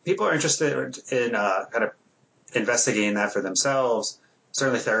 and if people are interested in kind of investigating that for themselves,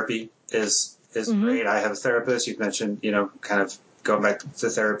 certainly therapy is great. I have a therapist. You've mentioned, kind of going back to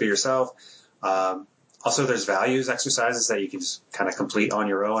therapy yourself. Also, there's values exercises that you can just kind of complete on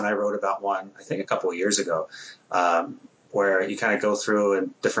your own. I wrote about one, I think, a couple of years ago, where you kind of go through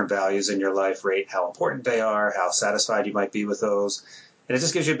and different values in your life, rate how important they are, how satisfied you might be with those. And it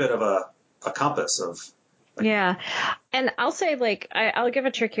just gives you a bit of a compass of... Yeah. And I'll say, like, I'll give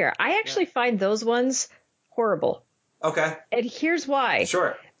a trick here. I actually find those ones horrible. Okay. And here's why.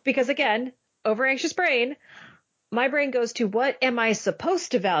 Sure. Because, again, overanxious brain, my brain goes to, what am I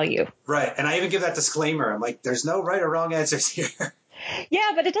supposed to value? Right. And I even give that disclaimer. I'm like, there's no right or wrong answers here.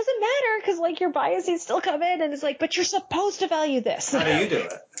 Yeah, but it doesn't matter, because like your biases still come in and it's like, but you're supposed to value this. How do you do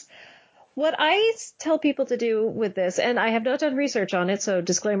it? What I tell people to do with this, and I have not done research on it, so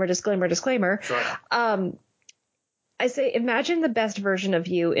disclaimer. Sure. I say, imagine the best version of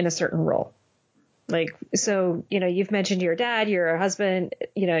you in a certain role. Like, so, you've mentioned your dad, you're a husband,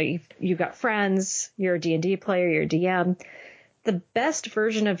 you've got friends, you're a D&D player, you're a DM. The best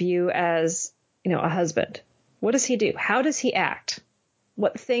version of you as, a husband, what does he do? How does he act?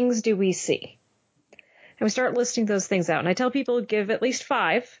 What things do we see? And we start listing those things out. And I tell people, give at least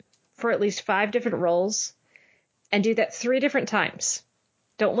 5 for at least 5 different roles, and do that 3 different times.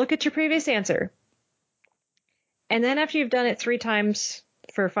 Don't look at your previous answer. And then after you've done it 3 times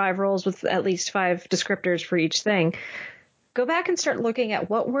for 5 roles with at least 5 descriptors for each thing, go back and start looking at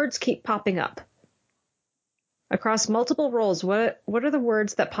what words keep popping up. Across multiple roles, what are the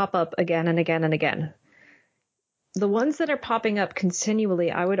words that pop up again and again and again? The ones that are popping up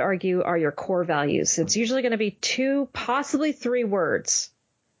continually, I would argue, are your core values. It's usually going to be 2, possibly 3 words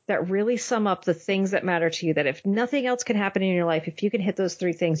that really sum up the things that matter to you, that if nothing else can happen in your life, if you can hit those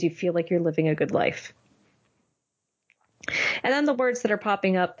 3 things, you feel like you're living a good life. And then the words that are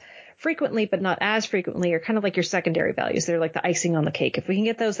popping up frequently, but not as frequently, are kind of like your secondary values. They're like the icing on the cake. If we can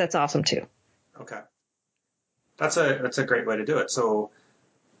get those, that's awesome too. Okay. That's a great way to do it. So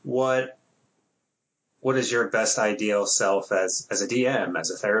what is your best ideal self as a DM,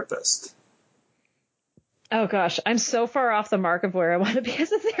 as a therapist? Oh gosh, I'm so far off the mark of where I want to be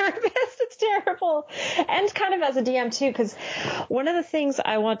as a therapist. It's terrible. And kind of as a DM too, because one of the things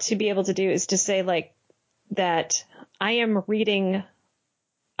I want to be able to do is to say like that I am reading.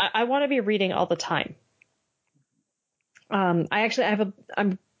 I want to be reading all the time. I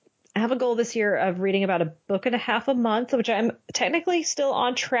have a goal this year of reading about a book and a half a month, which I'm technically still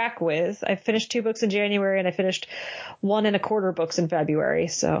on track with. I finished 2 books in January and I finished 1 1/4 books in February.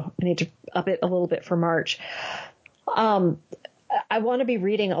 So I need to up it a little bit for March. I want to be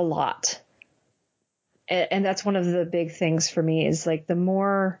reading a lot. And that's one of the big things for me is like the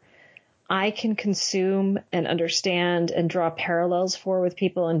more I can consume and understand and draw parallels for with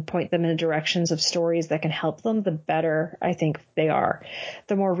people and point them in directions of stories that can help them, the better I think they are.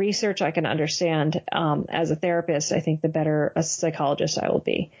 The more research I can understand as a therapist, I think the better a psychologist I will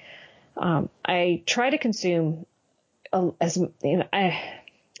be. I try to consume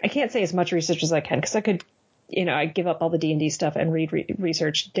I can't say as much research as I can, because I could, I give up all the D&D stuff and read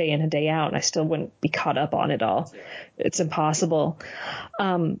research day in and day out, and I still wouldn't be caught up on it all. It's impossible.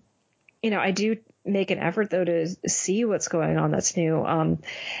 I do make an effort though to see what's going on that's new.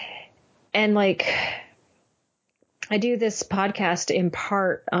 And like, I do this podcast in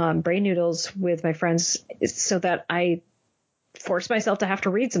part, Brain Noodles, with my friends so that I force myself to have to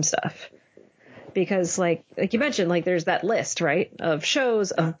read some stuff. Because like you mentioned, like there's that list, right, of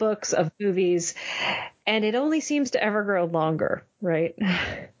shows, of books, of movies, and it only seems to ever grow longer, right?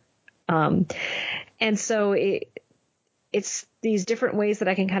 And so it's these different ways that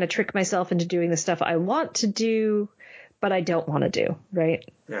I can kind of trick myself into doing the stuff I want to do, but I don't want to do, right?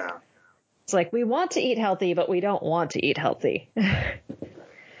 Yeah. It's like we want to eat healthy, but we don't want to eat healthy. And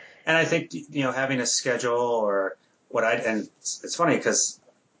I think, having a schedule or and it's funny because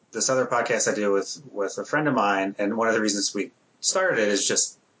this other podcast I do with a friend of mine, and one of the reasons we started it is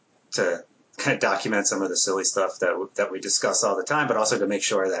just to kind of document some of the silly stuff that we discuss all the time, but also to make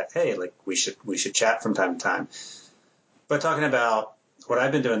sure that, hey, like we should chat from time to time. But talking about what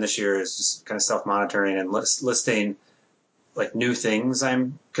I've been doing this year is just kind of self-monitoring and listing like new things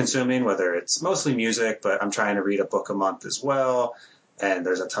I'm consuming, whether it's mostly music, but I'm trying to read a book a month as well. And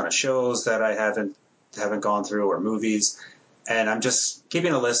there's a ton of shows that I haven't gone through, or movies. And I'm just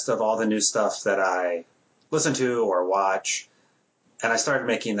keeping a list of all the new stuff that I listen to or watch. And I started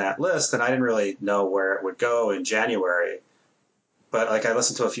making that list, and I didn't really know where it would go in January. But like I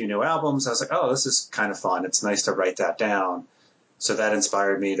listened to a few new albums. I was like, oh, this is kind of fun. It's nice to write that down. So that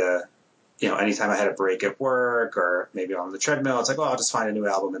inspired me to, anytime I had a break at work or maybe on the treadmill, it's like, well, I'll just find a new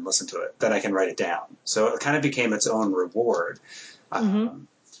album and listen to it. Then I can write it down. So it kind of became its own reward. Mm-hmm.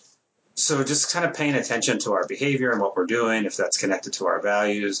 So just kind of paying attention to our behavior and what we're doing, if that's connected to our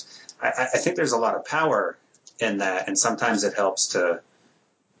values. I think there's a lot of power in that. And sometimes it helps to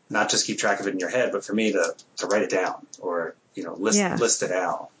not just keep track of it in your head, but for me to write it down or, list it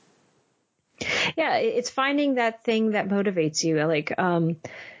out. Yeah, it's finding that thing that motivates you. Like,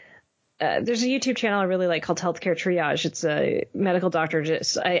 there's a YouTube channel I really like called Healthcare Triage. It's a medical doctor.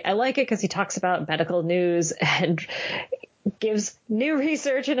 I like it because he talks about medical news and gives new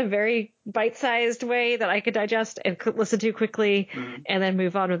research in a very bite-sized way that I could digest and could listen to quickly and then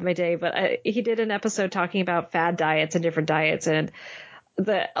move on with my day. But he did an episode talking about fad diets and different diets. And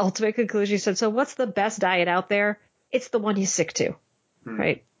the ultimate conclusion, he said, so what's the best diet out there? It's the one you stick to,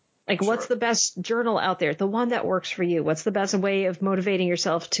 right? Like, sure. What's the best journal out there? The one that works for you. What's the best way of motivating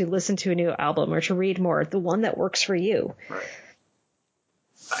yourself to listen to a new album or to read more? The one that works for you. Right.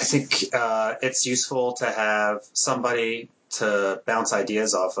 I think it's useful to have somebody to bounce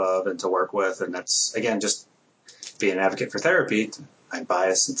ideas off of and to work with. And that's, again, just being an advocate for therapy. I'm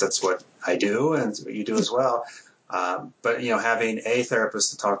biased since that's what I do and it's what you do as well. But, having a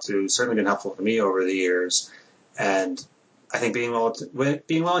therapist to talk to has certainly been helpful for me over the years. And I think being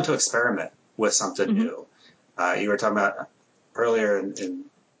willing to experiment with something new. You were talking about earlier in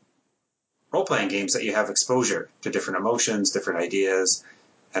role-playing games that you have exposure to different emotions, different ideas,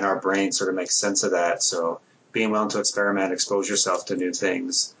 and our brain sort of makes sense of that. So being willing to experiment, expose yourself to new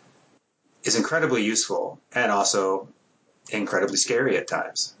things is incredibly useful and also incredibly scary at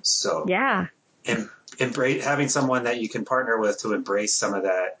times. So yeah, having someone that you can partner with to embrace some of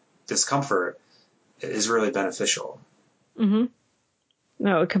that discomfort is really beneficial. Mm-hmm.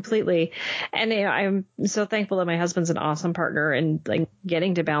 No, completely. And I'm so thankful that my husband's an awesome partner and like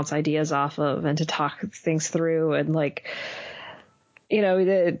getting to bounce ideas off of and to talk things through. And like,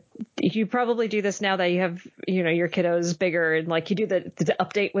 you probably do this now that you have, your kiddos bigger and like you do the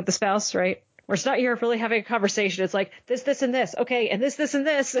update with the spouse, right? Where it's not you're really having a conversation. It's like this, and this. Okay. And this, and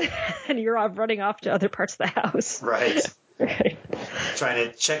this. And you're all running off to other parts of the house. Right. Right. Trying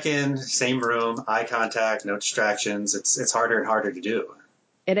to check in, same room, eye contact, no distractions. It's harder and harder to do.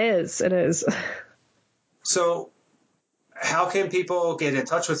 It is. So how can people get in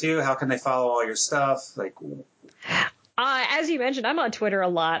touch with you? How can they follow all your stuff? Like, as you mentioned, I'm on Twitter a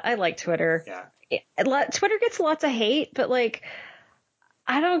lot. I like Twitter. Yeah. Twitter gets lots of hate, but like,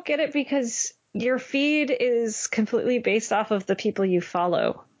 I don't get it because your feed is completely based off of the people you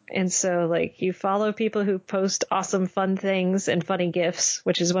follow. And so like you follow people who post awesome, fun things and funny GIFs,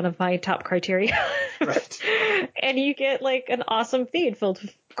 which is one of my top criteria. Right. And you get like an awesome feed filled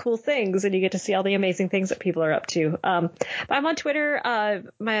with cool things and you get to see all the amazing things that people are up to. But I'm on Twitter.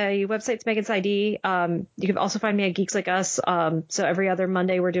 My website's Megan's ID. You can also find me at Geeks Like Us. So every other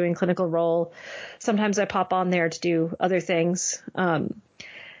Monday we're doing Clinical Role. Sometimes I pop on there to do other things.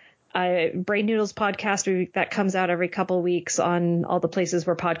 Brain Noodles podcast that comes out every couple weeks on all the places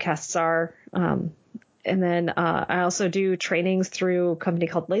where podcasts are. And then I also do trainings through a company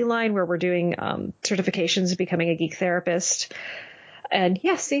called Leyline where we're doing certifications becoming a geek therapist. And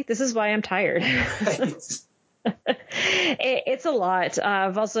yeah, see, this is why I'm tired. Right. It's a lot.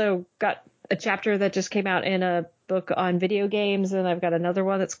 I've also got a chapter that just came out in a book on video games, and I've got another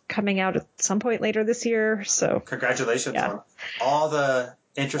one that's coming out at some point later this year. So congratulations on all the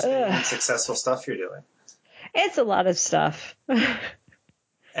interesting and successful stuff you're doing. It's a lot of stuff.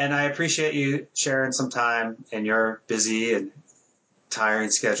 And I appreciate you sharing some time in your busy and tiring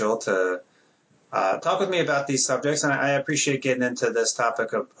schedule to talk with me about these subjects. And I appreciate getting into this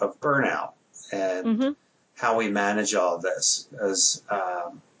topic of burnout and how we manage all of this. As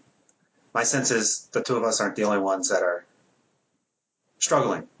my sense is the two of us aren't the only ones that are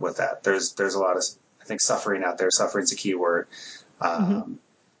struggling with that. There's a lot of, I think, suffering out there. Suffering's a key word.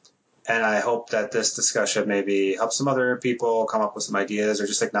 And I hope that this discussion maybe helps some other people come up with some ideas or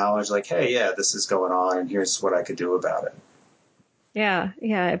just acknowledge like, hey, yeah, this is going on and here's what I could do about it. Yeah.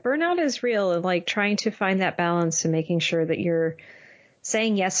 Burnout is real, and like trying to find that balance and making sure that you're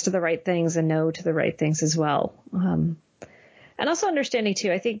saying yes to the right things and no to the right things as well. And also understanding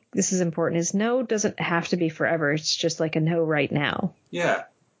too, I think this is important, is no doesn't have to be forever. It's just like a no right now. Yeah.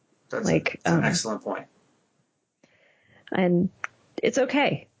 That's like an excellent point. And it's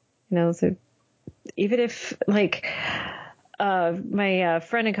okay. You know, so even if like my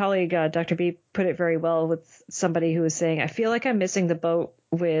friend and colleague, Dr. B, put it very well with somebody who was saying, I feel like I'm missing the boat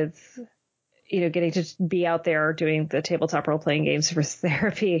with, you know, getting to be out there doing the tabletop role playing games for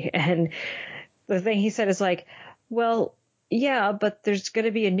therapy. And the thing he said is like, well, yeah, but there's going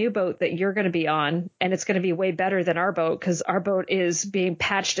to be a new boat that you're going to be on, and it's going to be way better than our boat because our boat is being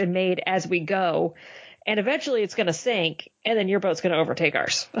patched and made as we go. And eventually it's going to sink, and then your boat's going to overtake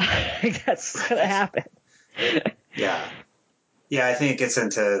ours. That's going to happen. Yeah. Yeah, I think it gets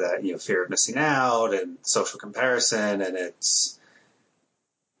into that, you know, fear of missing out and social comparison, and it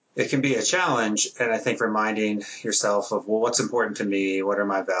can be a challenge. And I think reminding yourself of, well, what's important to me? What are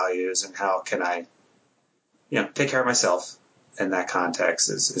my values? And how can I, you know, take care of myself in that context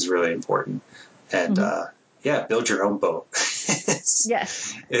is really important. And, build your own boat.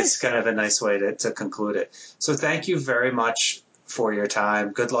 Yes. It's kind of a nice way to conclude it. So thank you very much for your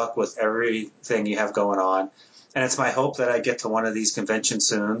time. Good luck with everything you have going on. And it's my hope that I get to one of these conventions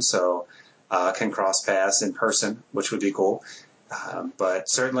soon, so can cross paths in person, which would be cool. But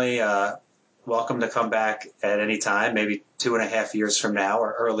certainly welcome to come back at any time, maybe 2.5 years from now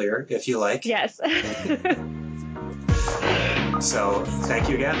or earlier, if you like. Yes. So thank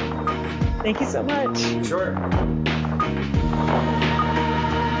you again. Thank you so much. Sure.